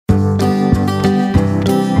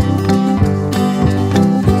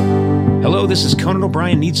Hello, this is Conan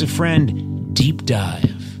O'Brien Needs a Friend Deep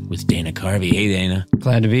Dive with Dana Carvey. Hey, Dana.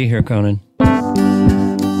 Glad to be here, Conan.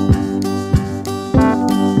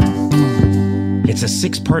 It's a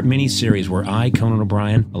 6-part miniseries where I, Conan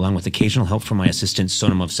O'Brien, along with occasional help from my assistant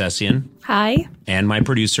Sonam Movsesian. Hi. And my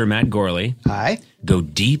producer Matt Gorley. Hi. Go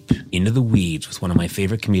deep into the weeds with one of my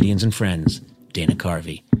favorite comedians and friends, Dana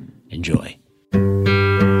Carvey. Enjoy.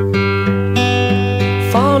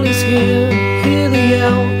 Fall is here, hear the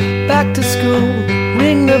yell, back to school,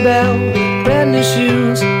 ring the bell, brand new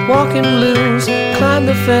shoes, walking blues, climb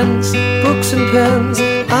the fence, books and pens,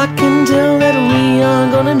 I can tell that we are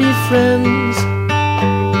gonna be friends.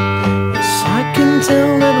 Yes, I can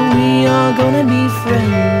tell that we are gonna be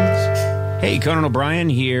friends. Hey, Conan O'Brien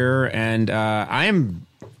here, and I'm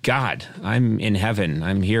in heaven.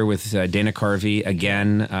 I'm here with Dana Carvey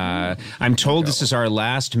again. I'm told this is our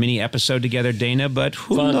last mini episode together, Dana, but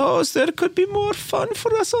who knows? There could be more fun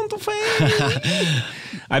for us on the way.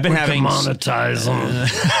 I've been having monetize them.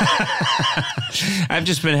 I've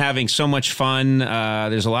just been having so much fun.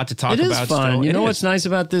 There's a lot to talk about. It is fun. Still. You know what's nice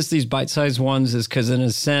about these bite-sized ones is because in a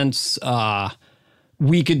sense,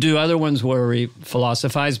 we could do other ones where we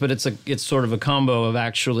philosophize, but it's sort of a combo of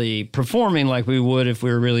actually performing like we would if we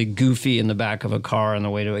were really goofy in the back of a car on the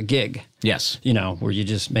way to a gig. Yes. You know, where you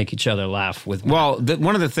just make each other laugh with... Well,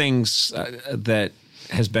 one of the things that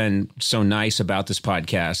has been so nice about this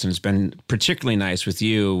podcast, and it's been particularly nice with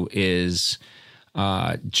you, is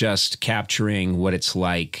just capturing what it's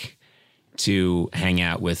like to hang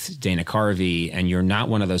out with Dana Carvey, and you're not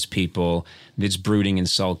one of those people that's brooding and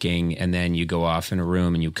sulking, and then you go off in a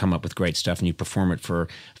room and you come up with great stuff and you perform it for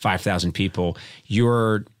 5,000 people.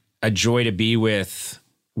 You're a joy to be with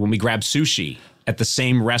when we grab sushi at the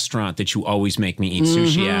same restaurant that you always make me eat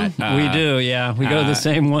sushi at. We do, yeah. We go to the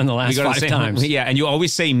same one the last 5 times. Yeah, and you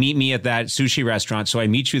always say, meet me at that sushi restaurant. So I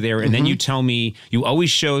meet you there, and then you tell me, you always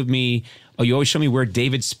show me where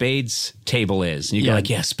David Spade's table is. And you go like,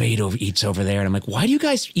 yeah, Spade eats over there. And I'm like, why do you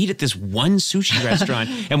guys eat at this one sushi restaurant?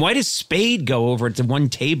 And why does Spade go over to one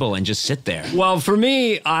table and just sit there? Well, for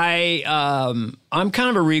me, I'm kind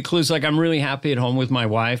of a recluse. Like, I'm really happy at home with my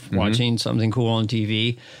wife, watching something cool on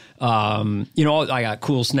TV. You know, I got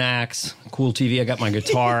cool snacks, cool TV. I got my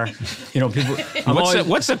guitar. You know, people.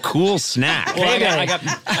 What's a cool snack? Well,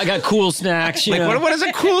 I got cool snacks. You know. What is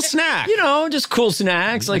a cool snack? You know, just cool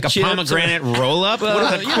snacks like a chips pomegranate roll up.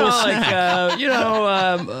 What is a cool snack?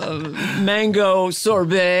 Like mango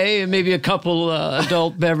sorbet, and maybe a couple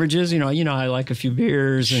adult beverages. You know, I like a few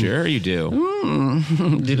beers. And, sure, you do.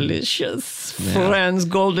 Delicious friends,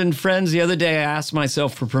 golden friends. The other day, I asked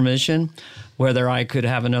myself for permission whether I could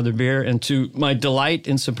have another beer, and to my delight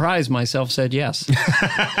and surprise, myself said yes.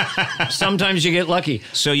 Sometimes you get lucky.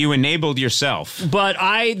 So you enabled yourself. But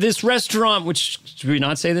this restaurant, which, should we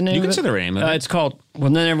not say the name of it? You can say the name of it. It's called,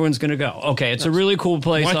 well, then everyone's going to go. Okay, it's a really cool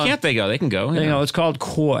place. Why can't they go? They can go. You know, it's called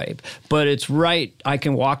Koi, but it's right, I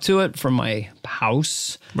can walk to it from my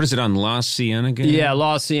house. What is it, on La Cienega? Yeah,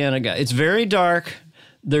 La Cienega. It's very dark.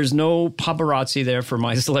 There's no paparazzi there for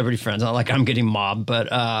my celebrity friends. Not like I'm getting mobbed,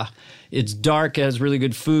 but it's dark. It has really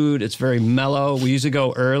good food. It's very mellow. We usually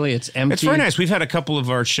go early. It's empty. It's very nice. We've had a couple of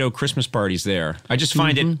our show Christmas parties there. I just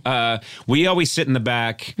find it. We always sit in the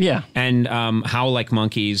back, and howl like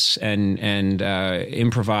monkeys and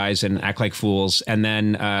improvise and act like fools. And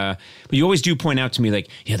then but you always do point out to me like,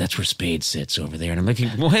 yeah, that's where Spade sits over there. And I'm like,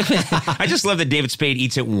 what? I just love that David Spade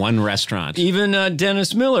eats at one restaurant. Even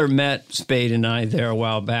Dennis Miller met Spade and I there a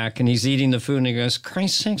while back, and he's eating the food, and he goes,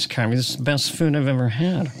 "Christ sakes, Carvey, this is the best food I've ever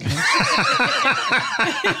had."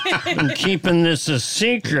 I'm keeping this a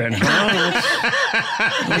secret, huh?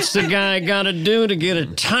 What's the guy got to do to get a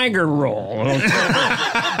tiger roll?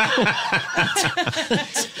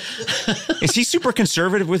 Is he super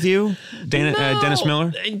conservative with you, Dennis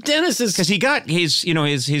Miller? Dennis is, because he got his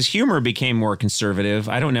humor became more conservative.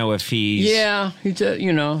 I don't know if he's Nancy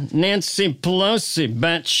Pelosi,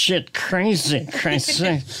 batshit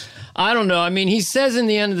crazy. I don't know. I mean, he says in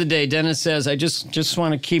the end of the day, Dennis says, I just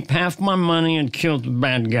want to keep half my money and kill the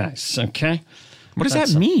bad guys, okay? What does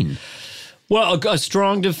that mean? Well, a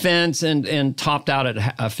strong defense and topped out at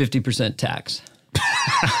a 50% tax.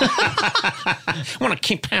 I want to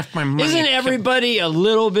keep half my money. Isn't everybody a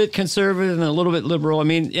little bit conservative and a little bit liberal? I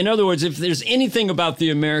mean, in other words, if there's anything about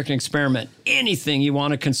the American experiment, anything you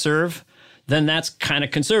want to conserve, then that's kind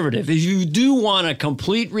of conservative. If you do want a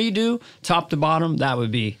complete redo, top to bottom, that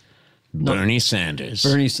would be Bernie Sanders.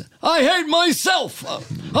 I hate myself.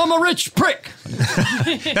 I'm a rich prick.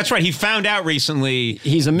 That's right. He found out recently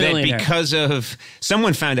he's a millionaire. that because of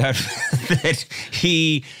someone found out that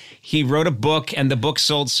he wrote a book and the book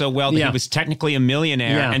sold so well that he was technically a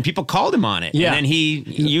millionaire and people called him on it. Yeah. And then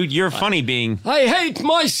you're funny being... I hate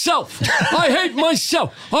myself. I hate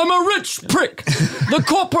myself. I'm a rich prick. The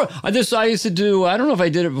corporate... I used to do... I don't know if I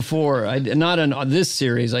did it before. Not on this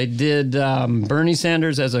series. I did Bernie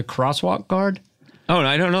Sanders as a crosswalk guard. Oh,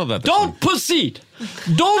 I don't know about that. Don't proceed.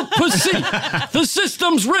 Don't proceed. The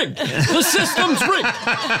system's rigged. The system's rigged.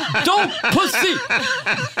 Don't proceed.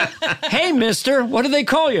 Hey, mister, what do they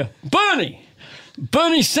call you? Bernie.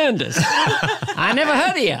 Bernie Sanders. I never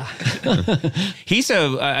heard of you.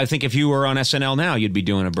 I think if you were on SNL now, you'd be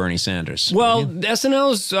doing a Bernie Sanders. Well,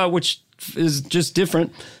 SNL's, which is just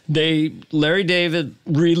different. Larry David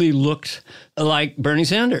really looked like Bernie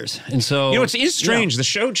Sanders. And so... It is strange. The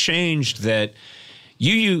show changed that...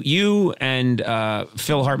 You and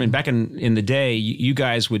Phil Hartman, back in the day, you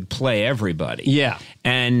guys would play everybody. Yeah.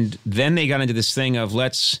 And then they got into this thing of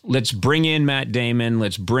let's bring in Matt Damon,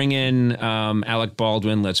 let's bring in Alec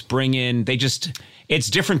Baldwin, let's bring in... It's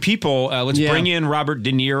different people. Let's bring in Robert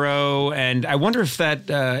De Niro, and I wonder if that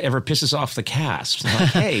ever pisses off the cast. Like,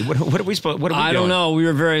 hey, what are we supposed? What are we I doing? don't know. We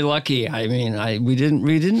were very lucky. I mean, we didn't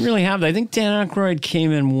really have that. I think Dan Aykroyd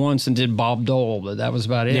came in once and did Bob Dole, but that was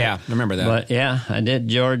about it. Yeah, I remember that. But yeah, I did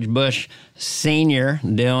George Bush Senior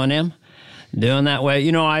doing that way.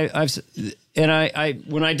 You know, I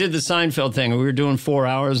when I did the Seinfeld thing, we were doing 4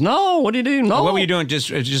 hours. No, what do you do? No, what were you doing?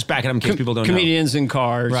 Just back it up in case people don't know. Comedians in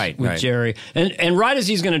cars, with Jerry. And right as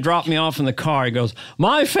he's going to drop me off in the car, he goes,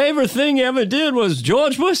 "My favorite thing you ever did was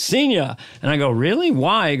George Bush Senior." And I go, "Really?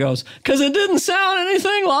 Why?" He goes, "Because it didn't sound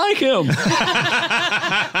anything like him."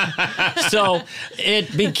 So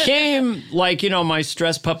it became like, my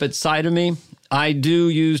stress puppet side of me. I do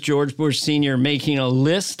use George Bush Sr. making a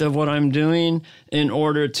list of what I'm doing in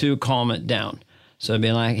order to calm it down. So I'd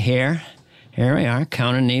be like, here we are.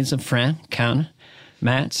 Conan needs a friend. Conan,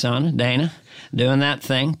 Matt, son, Dana, doing that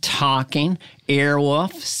thing, talking,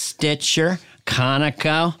 Earwolf, Stitcher,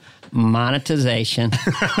 Conoco, monetization.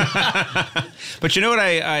 But you know what?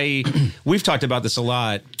 We've talked about this a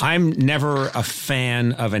lot. I'm never a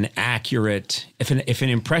fan of an accurate. If an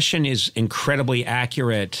impression is incredibly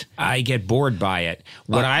accurate, I get bored by it.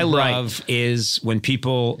 What I love is when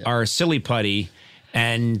people are silly putty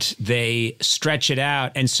and they stretch it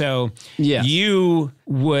out. And so you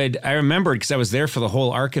would. I remembered because I was there for the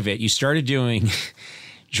whole arc of it. You started doing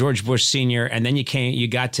George Bush Sr., and then you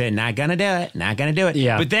got to not gonna do it.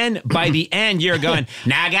 Yeah. But then by the end, you're going,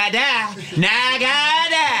 nagada,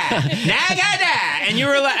 and you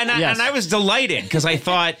were like, and I was delighted because I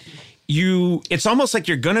thought it's almost like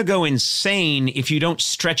you're gonna go insane if you don't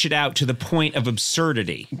stretch it out to the point of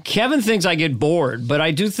absurdity. Kevin thinks I get bored, but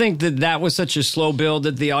I do think that was such a slow build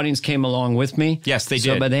that the audience came along with me. Yes, they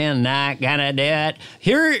did. So, but then, not gonna do it.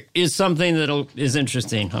 Here is something that is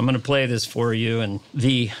interesting. I'm going to play this for you and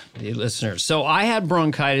the listeners. So I had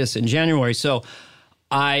bronchitis in January. So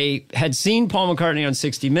I had seen Paul McCartney on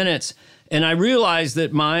 60 Minutes, and I realized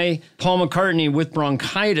that my Paul McCartney with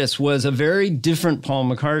bronchitis was a very different Paul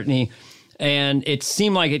McCartney, and it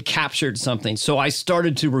seemed like it captured something. So I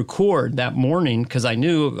started to record that morning because I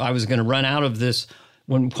knew I was going to run out of this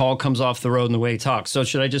when Paul comes off the road and the way he talks. So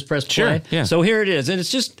should I just press play? Sure, yeah. So here it is. And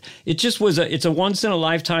it's a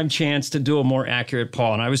once-in-a-lifetime chance to do a more accurate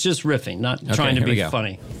Paul. And I was just riffing, not trying to be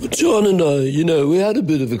funny. John and I, we had a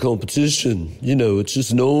bit of a competition. It's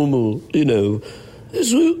just normal, we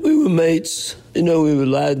were mates, we were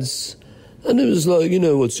lads, and it was like,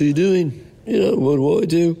 what's he doing? What do I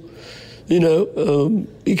do? He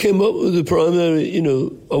came up with the primary, I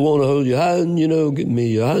want to hold your hand, give me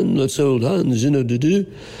your hand, let's hold hands, and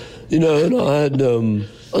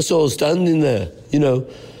I saw her standing there,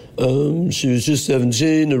 she was just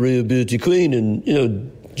 17, a real beauty queen,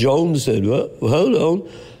 and, John said, well, hold on,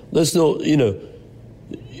 let's not,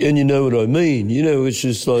 and you know what I mean, it's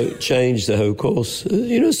just like changed the whole course.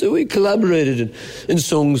 So we collaborated in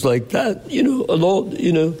songs like that, a lot,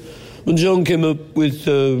 When John came up with,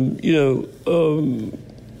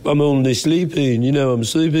 I'm only sleeping, I'm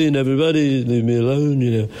sleeping, everybody, leave me alone,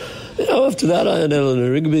 After that I had Eleanor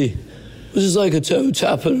Rigby, which is like a toe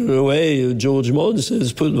tapper in a way. George Martin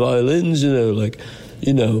says, put violins,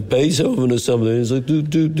 Beethoven or something. It's like,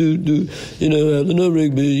 do. Eleanor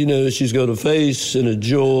Rigby, she's got a face and a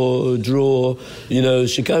jaw, a drawer.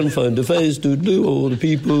 She can't find a face, all the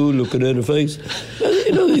people looking at her face. And,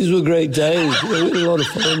 these were great days. We had a lot of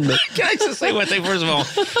fun. But Can I just say one thing? First of all,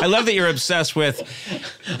 I love that you're obsessed with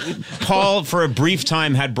Paul. For a brief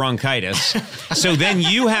time, had bronchitis, so then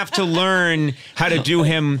you have to learn how to do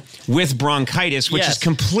him with bronchitis, which is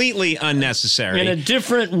completely unnecessary in a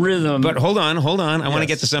different rhythm. But hold on. I want to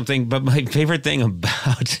get to something. But my favorite thing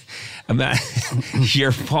about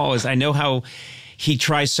your Paul is I know how he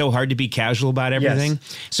tries so hard to be casual about everything.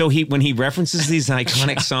 Yes. So when he references these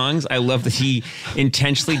iconic songs, I love that he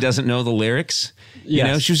intentionally doesn't know the lyrics. You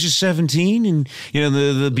know, she was just 17 and, you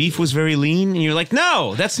know, the beef was very lean. And you're like,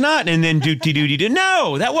 no, that's not. And then do.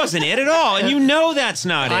 No, that wasn't it at all. And you know that's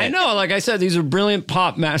not it. I know. Like I said, these are brilliant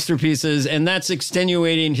pop masterpieces. And that's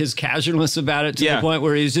extenuating his casualness about it to the point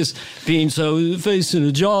where he's just being so face in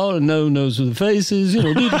a jar and no one knows who the face is. You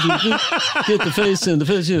know, get the face in the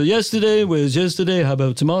face. You know, yesterday, where's yesterday? How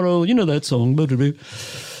about tomorrow? You know that song.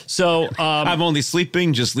 So I'm only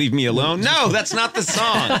sleeping, just leave me alone. No, that's not the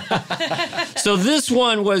song. So this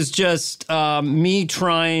one was just me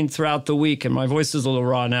trying throughout the week, and my voice is a little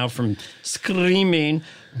raw now from screaming.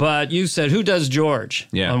 But you said, who does George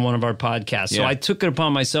on one of our podcasts? So I took it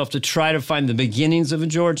upon myself to try to find the beginnings of a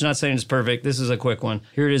George. Not saying it's perfect. This is a quick one.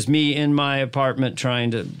 Here it is, me in my apartment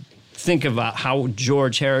trying to think about how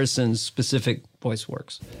George Harrison's specific voice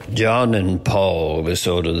works. John and Paul were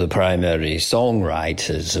sort of the primary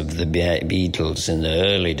songwriters of the Beatles in the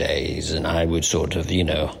early days, and I was sort of, you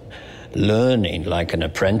know, learning like an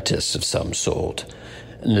apprentice of some sort.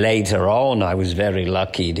 And later on, I was very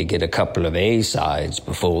lucky to get a couple of A-sides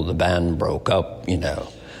before the band broke up, you know.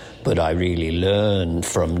 But I really learned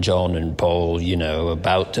from John and Paul, you know,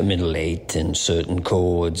 about the middle eight and certain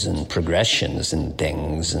chords and progressions and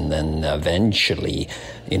things. And then eventually,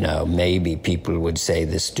 you know, maybe people would say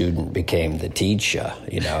the student became the teacher.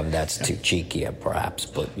 You know, that's too cheeky, perhaps.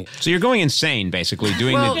 But so you're going insane, basically,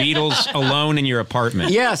 doing the Beatles alone in your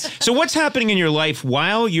apartment. Yes. So what's happening in your life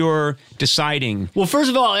while you're deciding? Well,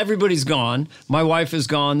 first of all, everybody's gone. My wife is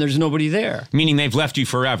gone. There's nobody there. Meaning they've left you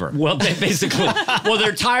forever. Well, they basically,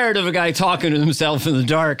 they're tired of a guy talking to himself in the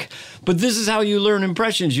dark. But this is how you learn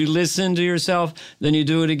impressions. You listen to yourself, then you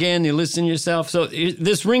do it again, you listen to yourself. So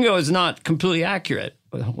this Ringo is not completely accurate.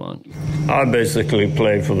 But hold on. I basically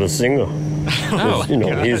play for the singer. You know,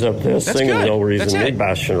 God. He's up there singing, no reason me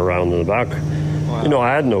bashing around in the back. Wow. You know,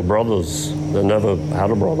 I had no brothers. I never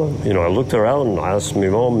had a brother. You know, I looked around and I asked my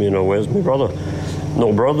mom, you know, where's my brother?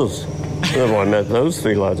 No brothers. Whenever I met those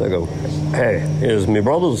three lads, I go, hey, here's my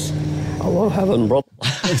brothers. I love having brothers.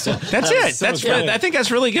 That's it. So that's good. I think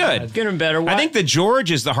that's really good. Yeah, getting better. I think the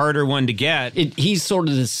George is the harder one to get. He's sort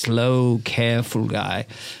of the slow, careful guy.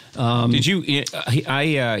 Did you?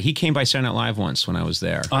 He came by Saturday Night Live once when I was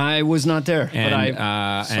there. I was not there, but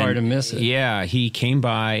I'm sorry to miss it. Yeah, he came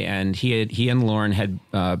by and he and Lauren had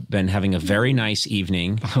been having a very nice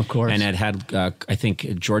evening. Of course, and had I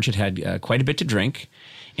think George had quite a bit to drink.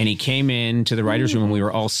 And he came into the writer's room and we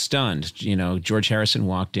were all stunned. You know, George Harrison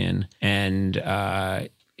walked in and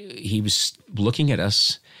he was looking at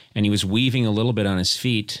us and he was weaving a little bit on his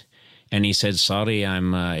feet. And he said, sorry,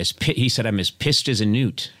 I'm as pissed as a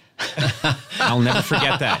newt. I'll never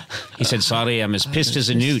forget that. He said, sorry, I'm as pissed as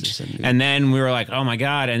a newt. And then we were like, oh my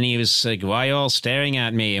God. And he was like, why are you all staring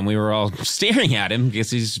at me? And we were all staring at him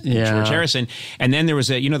because he's George Harrison. And then there was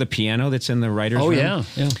the piano that's in the writer's room.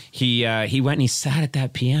 Oh, yeah. He went and he sat at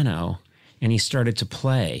that piano and he started to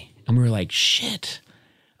play. And we were like, shit,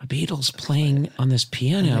 a Beatles playing on this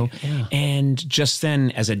piano. And just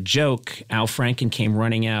then, as a joke, Al Franken came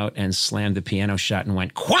running out and slammed the piano shut and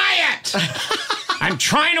went, quiet! I'm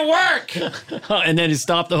trying to work. And then he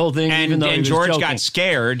stopped the whole thing. And George joking. got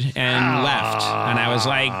scared and left. And I was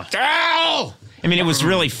like, Al! I mean, it was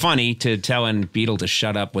really funny to tell a Beatle to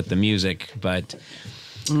shut up with the music, but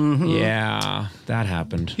yeah, that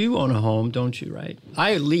happened. You own a home, don't you, right?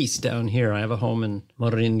 I lease down here. I have a home in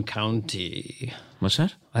Marin County. What's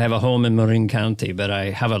that? I have a home in Marin County, but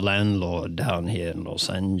I have a landlord down here in Los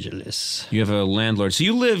Angeles. You have a landlord. So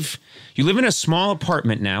you live in a small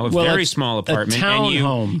apartment now, very small apartment. A town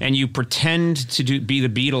home. And you pretend to be the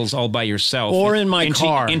Beatles all by yourself. Or in my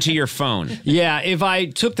car. Into your phone. Yeah, if I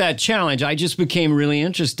took that challenge, I just became really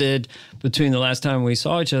interested between the last time we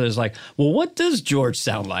saw each other. It's like, well, what does George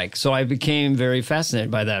sound like? So I became very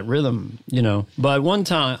fascinated by that rhythm, you know. But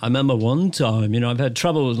I remember one time, you know, I've had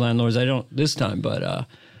trouble with landlords. I don't this time, but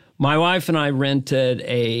my wife and I rented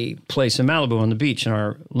a place in Malibu on the beach, and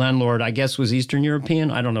our landlord, I guess, was Eastern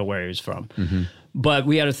European. I don't know where he was from. Mm-hmm. But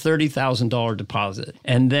we had a $30,000 deposit.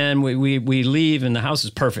 And then we leave, and the house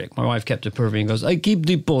is perfect. My wife kept it perfect and goes, I keep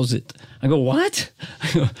deposit. I go, what?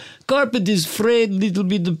 Carpet is frayed, little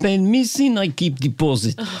bit of paint missing, I keep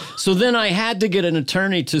deposit. So then I had to get an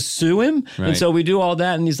attorney to sue him. Right. And so we do all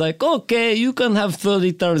that. And he's like, okay, you can have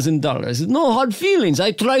 $30,000. No hard feelings.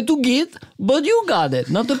 I tried to get, but you got it.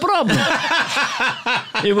 Not a problem.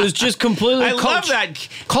 It was just completely I love that.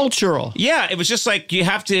 cultural. Yeah, it was just like you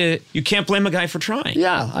can't blame a guy for trying.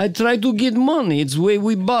 Yeah, I try to get money. It's the way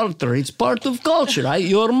we barter. It's part of culture.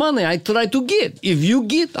 Your money, I try to get. If you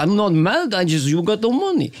get, I'm not mad. You got the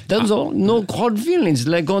money. That's all. No hard feelings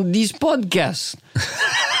like on this podcast.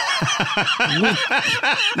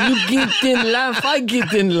 You get in laugh, I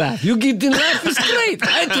get in laugh. You get in laugh, it's great.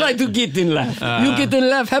 I try to get in laugh. You get in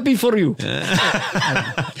laugh, happy for you.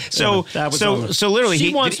 So literally,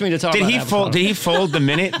 She wants me to talk did about he avocado. fold? Did he fold the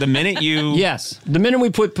minute you? Yes. The minute we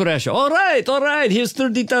put pressure. All right. Here's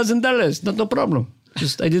 $30,000. Not a problem.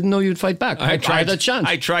 Just I didn't know you'd fight back. I tried a chance.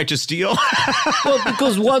 I tried to steal. Well,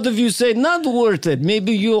 because what if you say not worth it?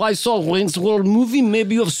 Maybe I saw Wayne's World movie.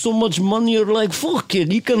 Maybe you have so much money, you're like, fuck it,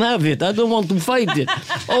 you can have it. I don't want to fight it.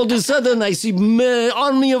 All of a sudden, I see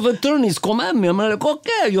army of attorneys come at me. I'm like,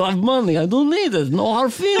 okay, you have money. I don't need it. No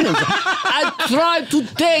hard feelings. I tried to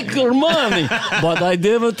take your money, but I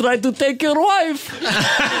never tried to take your wife.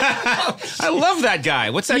 I love that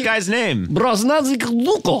guy. What's that guy's name? Brosnazik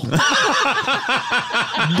Luko.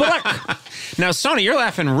 Now, Sony, you're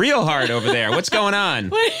laughing real hard over there. What's going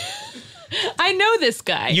on? I know this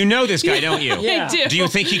guy. You know this guy, don't you? Yeah. I do. Do you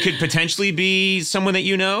think he could potentially be someone that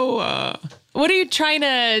you know? What are you trying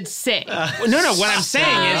to say? No. What I'm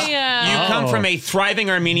saying is, you come from a thriving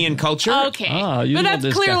Armenian culture. Okay. you but know that's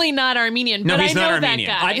this clearly not Armenian. No, but he's I know not Armenian.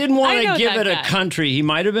 that guy. I didn't want know to give that it a guy. country. He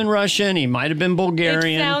might have been Russian. He might have been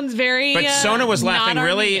Bulgarian. It sounds very. But Sona was laughing not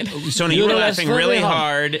really. Armenian. Sona, you were laughing really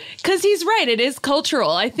hard. Because he's right. It is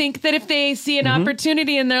cultural. I think that if they see an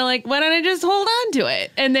opportunity and they're like, why don't I just hold on to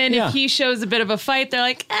it? And then Yeah. if he shows a bit of a fight, they're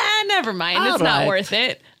like, never mind. All It's right. not worth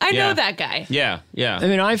it. I Yeah. know that guy. Yeah. I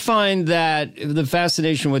mean, I find that the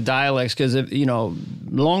fascination with dialects, because, a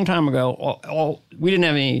long time ago, we didn't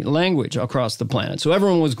have any language across the planet. So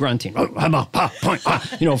everyone was grunting, for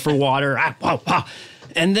water.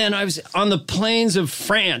 And then I was on the plains of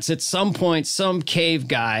France. At some point, some cave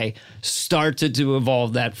guy started to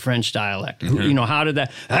evolve that French dialect. How did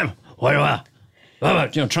that?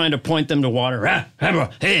 Trying to point them to water.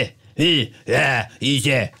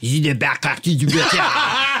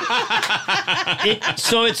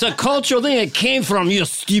 So it's a cultural thing. It came from you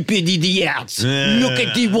stupid idiots. Look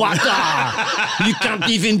at the water. You can't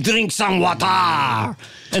even drink some water.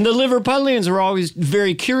 And the Liverpudlians are always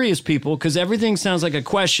very curious people because everything sounds like a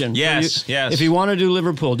question. Yes. If you want to do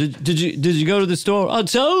Liverpool, did you go to the store? I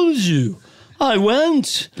told you. I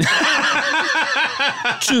went to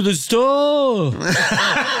the store.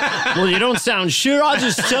 Well, you don't sound sure. I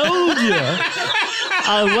just told you.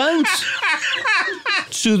 I went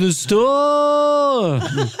to the store.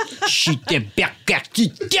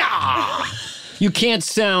 You can't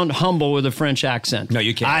sound humble with a French accent. No,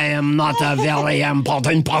 you can't. I am not a very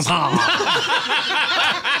important person.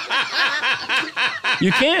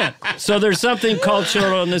 You can't. So there's something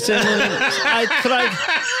cultural in this. I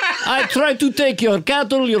try to take your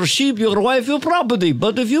cattle, your sheep, your wife, your property.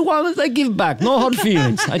 But if you want it, I give back. No hard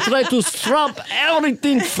feelings. I try to strip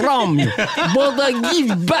everything from you. But I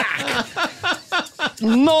give back.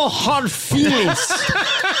 No hard feelings.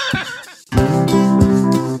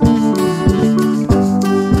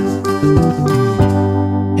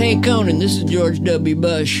 Hey, Conan, this is George W.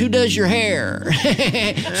 Bush. Who does your hair?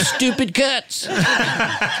 Stupid cuts.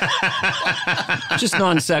 Just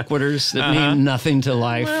non sequiturs that mean nothing to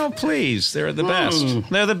life. Well, please, they're the best.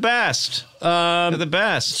 They're the best. They're the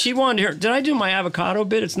best. She wanted to hear. Did I do my avocado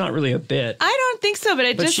bit? It's not really a bit. I don't think so, but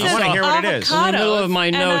it just she says wanna hear what it is. avocado. In the middle of my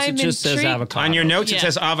and notes, I'm it just says intrigued. avocado. On your notes, it Yeah.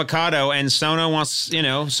 says avocado, and Sona wants,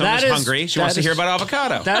 Sona's That is- hungry. She that wants to is- hear about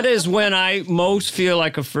avocado. That is when I most feel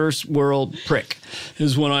like a first world prick.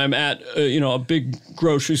 Is when I'm at a big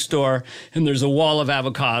grocery store and there's a wall of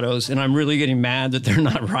avocados and I'm really getting mad that they're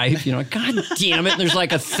not ripe. God damn it! And there's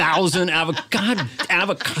like 1,000 avocado,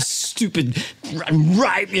 stupid,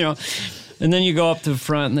 ripe. And then you go up to the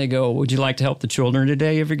front and they go, "Would you like to help the children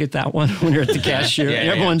today?" You ever get that one when you're at the cashier and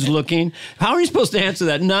everyone's looking? How are you supposed to answer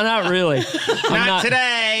that? No, not really. Not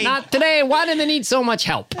today. Not today. Why do they need so much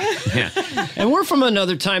help? Yeah. And we're from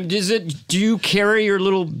another time. Do you carry your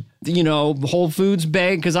little, Whole Foods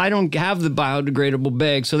bag? Because I don't have the biodegradable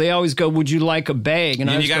bag. So they always go, "Would you like a bag?" And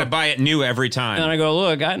And you got to buy it new every time. And I go,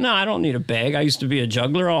 "Look, I don't need a bag. I used to be a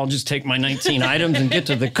juggler. I'll just take my 19 items and get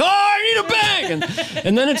to the car. I need a bag.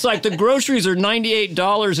 And then it's like the groceries are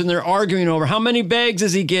 $98 and they're arguing over how many bags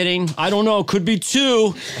is he getting? I don't know. Could be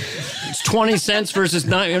 2. It's 20 cents versus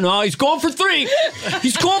 9. You know, he's going for 3.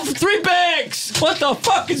 He's going for 3 bags. What the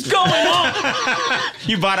fuck is going on?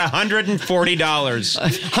 You bought $140. 140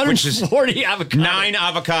 avocados. 9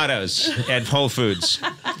 avocados at Whole Foods.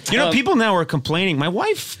 You know, people now are complaining. My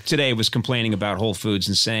wife today was complaining about Whole Foods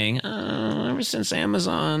and saying, ever since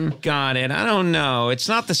Amazon got it, I don't know. It's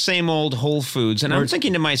not the same old Whole Foods. And I'm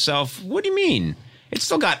thinking to myself, what do you mean? It's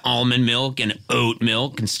still got almond milk and oat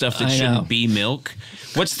milk and stuff that shouldn't be milk.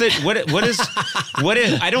 What is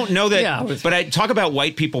I don't know that, but I talk about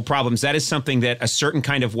white people problems. That is something that a certain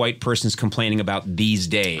kind of white person is complaining about these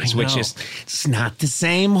days, which is, it's not the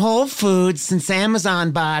same Whole Foods since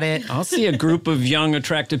Amazon bought it. I'll see a group of young,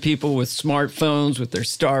 attractive people with smartphones with their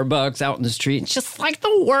Starbucks out in the street. It's just like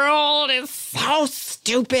the world is so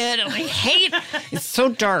stupid and I hate it. It's so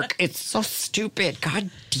dark. It's so stupid. God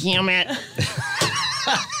damn it.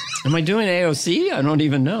 Am I doing AOC? I don't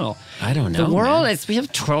even know. I don't know. The world is, we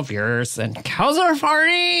have 12 years and cows are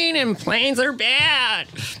farting and planes are bad.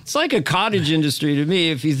 It's like a cottage industry to me.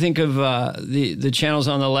 If you think of the channels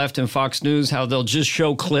on the left in Fox News, how they'll just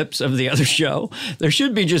show clips of the other show. There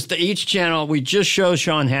should be just each channel, we just show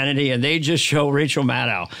Sean Hannity and they just show Rachel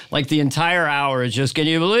Maddow. Like the entire hour is just, can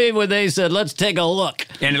you believe what they said? Let's take a look.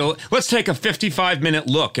 And let's take a 55-minute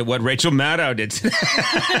look at what Rachel Maddow did today.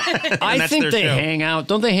 I think they hang out.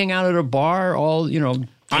 Don't they hang out at a bar? All, you know,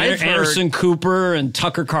 Anderson Cooper and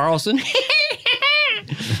Tucker Carlson.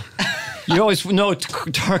 You always know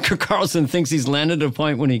Tucker Carlson thinks he's landed at a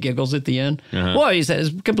point when he giggles at the end. Well, he said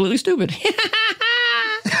it's completely stupid. He's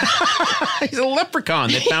a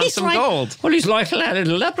leprechaun that found some gold. Well, he's like a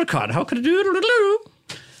little leprechaun. How could it do?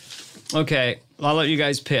 Okay, I'll let you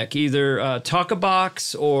guys pick. Either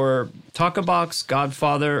Talk-a-Box or Talk-a-Box,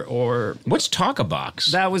 Godfather, or... What's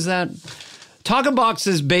Talk-a-Box? That was that... Talk-a-Box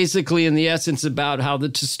is basically, in the essence, about how the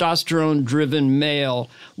testosterone-driven male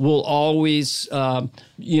will always,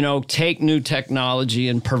 take new technology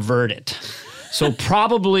and pervert it. So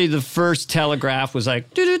probably the first telegraph was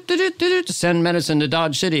like, to send medicine to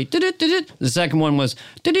Dodge City. The second one was,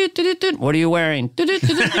 what are you wearing?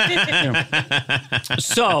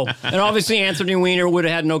 So, and obviously Anthony Weiner would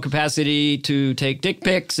have had no capacity to take dick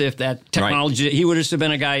pics if that technology, he would have just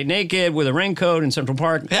been a guy naked with a raincoat in Central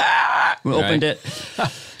Park. We opened it.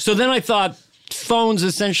 So then I thought, phones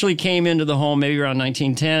essentially came into the home maybe around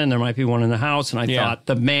 1910. There might be one in the house. And I thought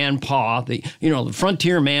the man paw, the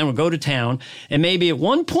frontier man would go to town. And maybe at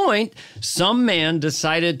one point, some man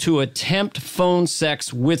decided to attempt phone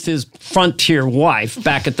sex with his frontier wife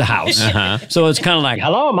back at the house. So it's kind of like,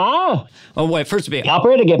 hello, Ma. Oh, wait, first to be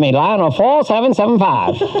operator, give me line on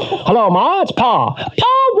 4775. Hello, Ma, it's Pa. Pa,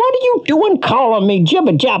 what are you doing calling me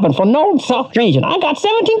jibber-jabbing for no such reason? I got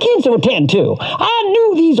 17 kids to attend to. I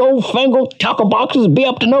knew these old-fangled Talk-a-Boxes would be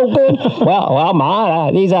up to no good. Well,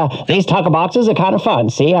 Ma, these Talk-a-Boxes are kind of fun.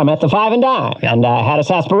 See, I'm at the Five and Dime and had a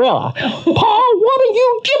sarsaparilla. Pa, what are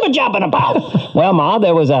you jibber-jabbing about? Well, Ma,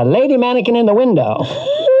 there was a lady mannequin in the window.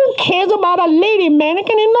 Who cares about a lady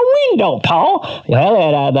mannequin in the window, Pa?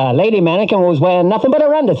 Well, the lady mannequin was wearing nothing but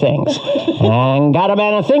her underthings. And got a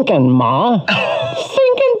man thinking, Ma.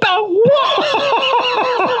 Thinking about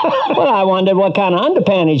what? Well, I wondered what kind of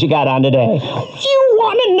underpanties you got on today. You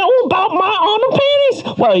want to know about my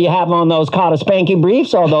underpanties? Well, you have on those Carter Spanky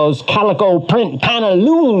briefs or those calico print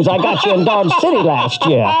pantaloons I got you in Dodge City last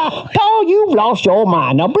year. Paul, you've lost your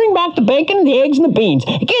mind. Now bring back the bacon, the eggs, and the beans.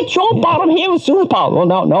 Get your bottom here as soon as possible.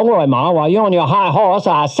 Well, no worry, Ma. While you're on your high horse,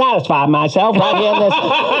 I satisfied myself right here in this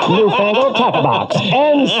newfangled Talk-a-Box.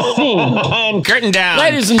 And scene. And curtain down.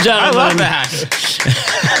 Ladies and gentlemen. I love that.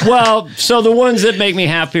 Well, so the ones that make me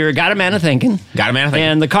happier, got a man a-thinking.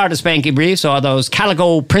 And the Carter Spanky briefs are those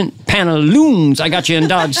calico print pantaloons I got you in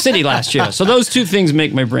Dodge City last year. So those two things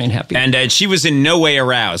make my brain happy. And she was in no way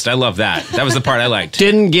aroused. I love that. That was the part I liked.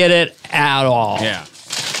 Didn't get it at all. Yeah.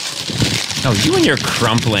 Oh, you and your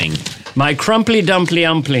crumpling. My crumply dumply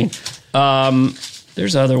umpling.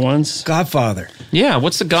 There's other ones. Godfather. Yeah,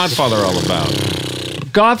 what's The Godfather all about?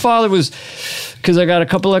 Godfather was... because I got a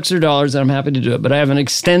couple extra dollars and I'm happy to do it. But I have an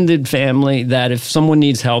extended family that if someone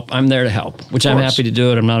needs help, I'm there to help, which I'm happy to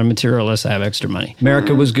do it. I'm not a materialist. I have extra money.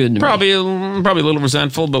 America was good to me. Probably a little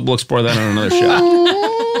resentful, but we'll explore that on another show.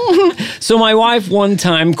 So my wife one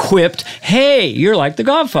time quipped, hey, you're like the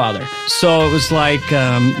Godfather. So it was like,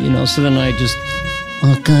 so then I just...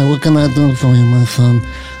 Okay, what can I do for you, my son?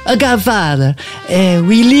 A Godfather,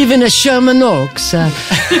 we live in a Sherman Oaks.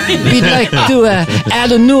 We'd like to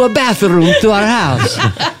add a newer bathroom to our house.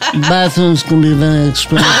 Bathrooms can be very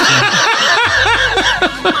expensive.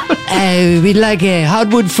 We'd like a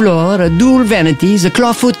hardwood floor, a dual vanities, a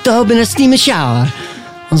clawfoot tub, and a steamer shower.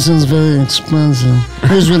 That sounds very expensive.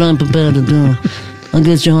 Here's what I'm prepared to do. I'll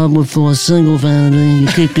get your hardwood floor, single vanity. You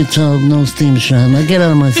keep your tub, no steam shower. Now get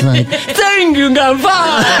out of my sight. Thank you,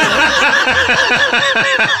 Godfather.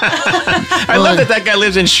 I love that guy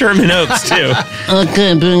lives in Sherman Oaks, too.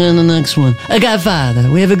 Okay, bring in the next one. Godfather,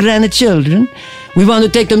 we have a grandchildren. We want to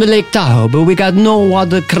take them to Lake Tahoe, but we got no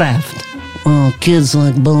watercraft. Oh, kids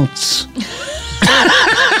like boats.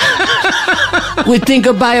 We think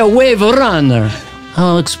of buy a wave runner.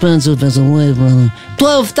 How expensive is a wave runner?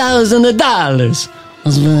 $12,000.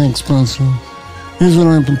 That's very expensive. Here's what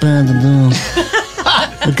I'm prepared to do.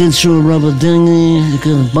 I get you a rubber dinghy, you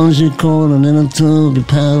get a bungee cord, and then a tube, you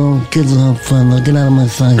paddle, kids will have fun. Now get out of my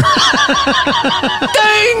sight.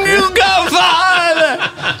 Thank you,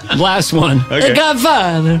 Godfather! Last one. Okay.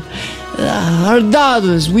 Godfather. Our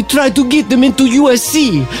daughters, we try to get them into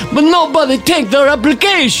USC, but nobody take their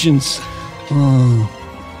applications. Oh,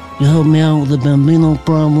 you help me out with the Bambino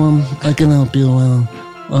problem? I can help you out.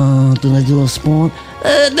 Do they do a sport?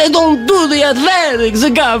 They don't do the athletics, the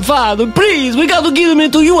Godfather. Please, we got to get them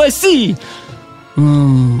into USC.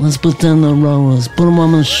 Let's pretend they're rowers. Put them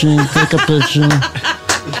on a machine, take a picture.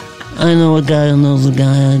 I know a guy who knows a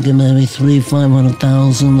guy. I get maybe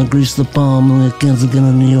 $500,000 to grease the palm and the kids are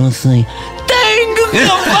getting to USC. Thank you,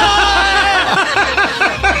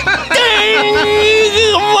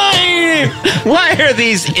 Why are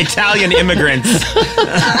these Italian immigrants?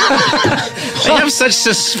 They have such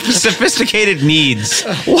sophisticated needs.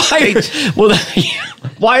 Why?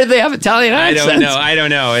 Why do they have Italian accents? I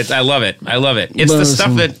don't know. I love it. It's the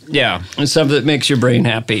stuff that, the stuff that makes your brain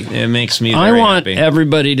happy. It makes me very I want happy.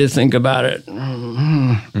 everybody to think about it.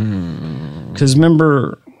 Because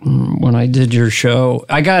remember when I did your show,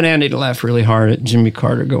 I got Andy to laugh really hard at Jimmy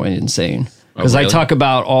Carter going insane. Because I talk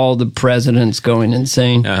about all the presidents going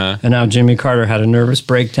insane, and how Jimmy Carter had a nervous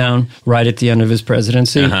breakdown right at the end of his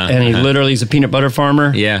presidency, and he literally is a peanut butter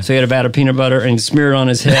farmer. Yeah. So he had a vat of peanut butter, and he'd smear it on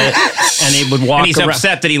his head, and he would walk And he's around.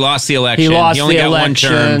 upset that he lost the election. He lost only the got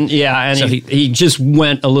election. one term. Yeah, and So he just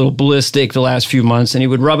went a little ballistic the last few months, and he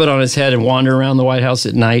would rub it on his head and wander around the White House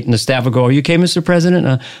at night, and the staff would go, "Are you okay, Mr.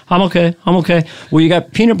 President?" I'm okay. Well, you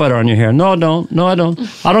got peanut butter on your hair. No, I don't.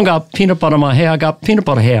 I don't got peanut butter on my hair. I got peanut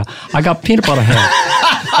butter hair.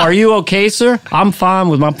 Are you okay, sir? I'm fine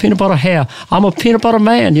with my peanut butter hair. I'm a peanut butter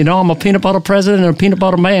man, you know. I'm a peanut butter president and a peanut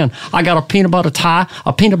butter man. I got a peanut butter tie,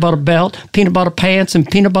 a peanut butter belt, peanut butter pants, and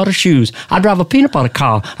peanut butter shoes. I drive a peanut butter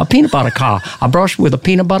car. I brush with a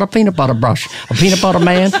peanut butter brush. A peanut butter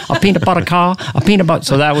man, a peanut butter car, a peanut butter.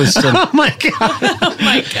 So that was. Oh my god!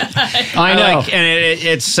 I know.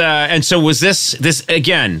 And so was this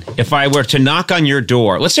again? If I were to knock on your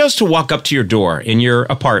door, let's say I was to walk up to your door in your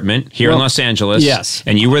apartment here in Los Angeles. Yes.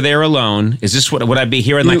 And you were there alone. Is this what would I be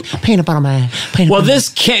hearing like peanut butter man? This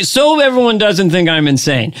can't, so everyone doesn't think I'm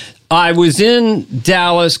insane. I was in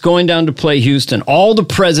Dallas going down to play Houston. All the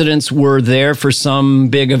presidents were there for some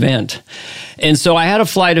big event. And so I had a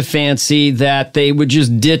flight of fancy that they would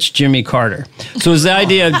just ditch Jimmy Carter. So it was the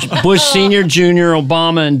idea of Bush Sr., Jr.,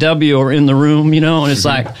 Obama, and W are in the room, you know, and it's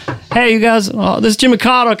like, hey, you guys, this is Jimmy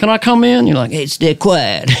Carter. Can I come in? You're like, hey, stay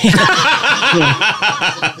quiet.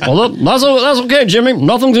 Well, that's okay, Jimmy.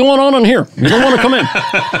 Nothing's going on in here. You don't want to come in.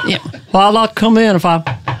 Yeah. Well, I'd like to come in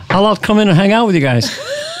I'd like to come in and hang out with you guys.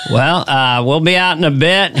 Well, we'll be out in a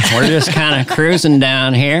bit. We're just kind of cruising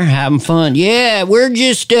down here, having fun. Yeah, we're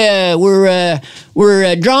just we're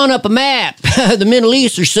drawing up a map of the Middle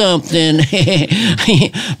East or something.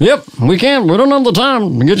 Yep, we can. We don't have the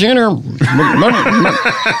time to get you in here.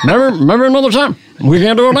 Maybe another time. We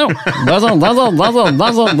can't do it now. That's all.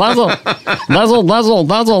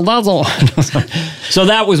 So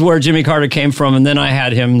that was where Jimmy Carter came from, and then I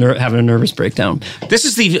had him having a nervous breakdown. This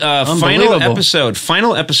is the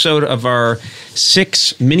final episode of our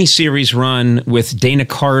 6 miniseries run with Dana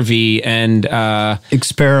Carvey and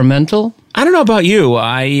Experimental. I don't know about you.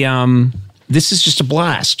 This is just a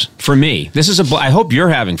blast for me. I hope you're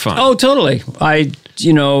having fun. Oh, totally.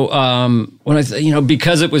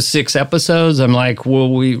 Because it was 6 episodes, I'm like,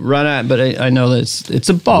 will we run out? But I know that it's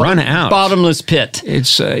a bottomless pit.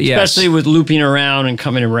 It's especially with looping around and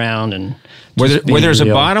coming around and. Where there's a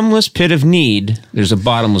bottomless pit of need, there's a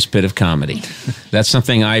bottomless pit of comedy. That's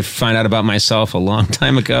something I found out about myself a long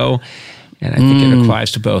time ago, and I think it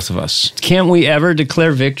applies to both of us. Can't we ever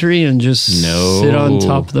declare victory and just sit on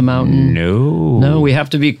top of the mountain? No, we have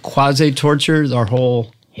to be quasi-tortured our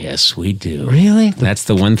whole... Yes, we do. Really? That's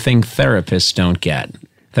the one thing therapists don't get.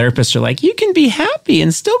 Therapists are like, you can be happy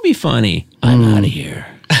and still be funny. I'm out of here.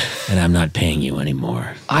 And I'm not paying you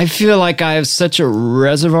anymore. I feel like I have such a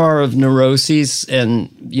reservoir of neuroses and,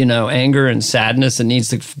 anger and sadness that needs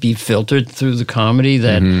to be filtered through the comedy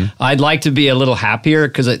that I'd like to be a little happier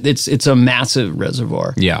because it's a massive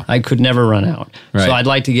reservoir. Yeah. I could never run out. Right. So I'd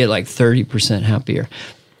like to get like 30% happier.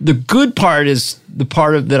 The good part is the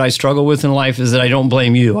part that I struggle with in life is that I don't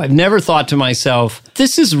blame you. I've never thought to myself,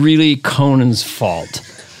 this is really Conan's fault.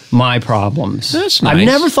 My problems. That's nice. I've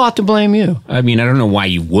never thought to blame you. I mean, I don't know why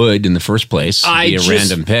you would in the first place. Be a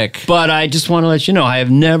random pick. But I just want to let you know, I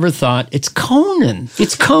have never thought, it's Conan.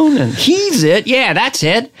 It's Conan. He's it. Yeah, that's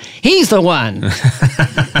it. He's the one.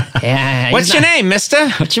 Yeah, What's your name, mister?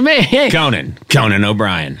 What's your name? Conan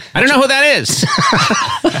O'Brien. I don't know who that is.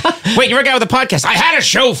 Wait, you're a guy with a podcast. I had a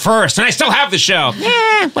show first, and I still have the show.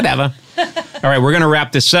 Yeah, whatever. All right, we're going to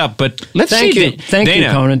wrap this up, but let's Thank see. you. Thank you,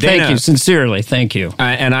 Conan. Thank you. Sincerely, thank you.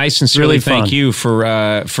 And I sincerely Really thank fun. you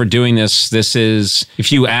for doing this. This is,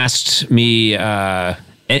 if you asked me at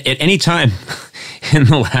any time in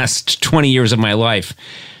the last 20 years of my life,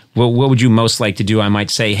 what would you most like to do? I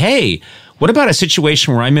might say, hey, what about a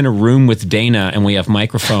situation where I'm in a room with Dana and we have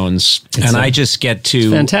microphones and I just get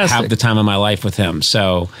to have the time of my life with him?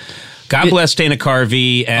 So God bless Dana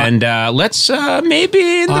Carvey, and let's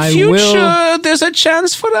maybe in the future there's a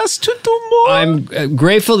chance for us to do more. I'm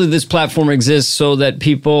grateful that this platform exists so that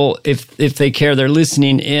people, if they care, they're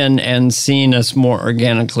listening in and seeing us more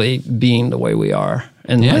organically being the way we are.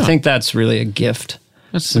 And I think that's really a gift.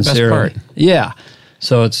 That's the best part. Yeah.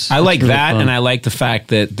 So I like really that, fun. and I like the fact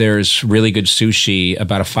that there's really good sushi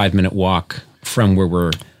about a 5-minute walk from where we're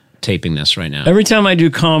taping this right now. Every time I do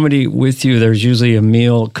comedy with you, there's usually a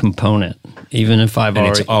meal component. Even if I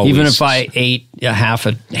ate a half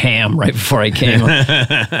a ham right before I came.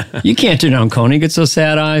 You can't turn down Coney. Get so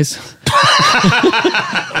sad eyes.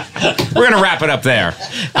 We're gonna wrap it up there.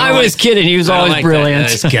 I was kidding. He was always brilliant.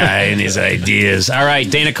 This guy and his ideas. All right,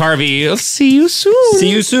 Dana Carvey. I'll see you soon. See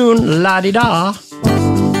you soon. La-di-da.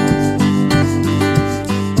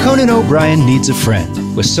 Conan O'Brien Needs a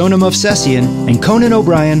Friend, with Sona Movsesian and Conan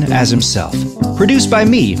O'Brien as himself. Produced by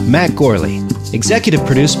me, Matt Gorley. Executive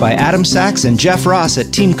produced by Adam Sachs and Jeff Ross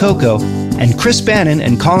at Team Coco, and Chris Bannon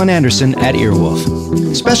and Colin Anderson at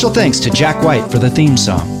Earwolf. Special thanks to Jack White for the theme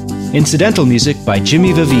song. Incidental music by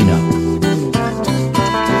Jimmy Vivino.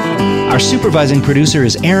 Our supervising producer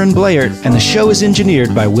is Aaron Blayert, and the show is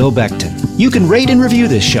engineered by Will Beckton. You can rate and review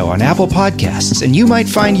this show on Apple Podcasts, and you might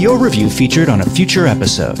find your review featured on a future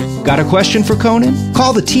episode. Got a question for Conan?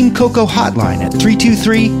 Call the Team Coco hotline at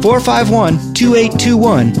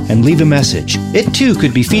 323-451-2821 and leave a message. It too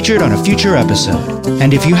could be featured on a future episode.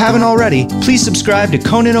 And if you haven't already, please subscribe to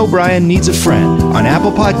Conan O'Brien Needs a Friend on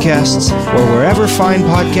Apple Podcasts or wherever fine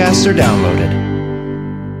podcasts are downloaded.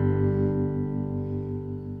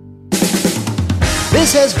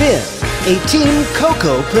 This has been a Team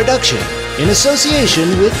Coco production in association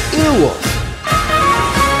with Earwolf.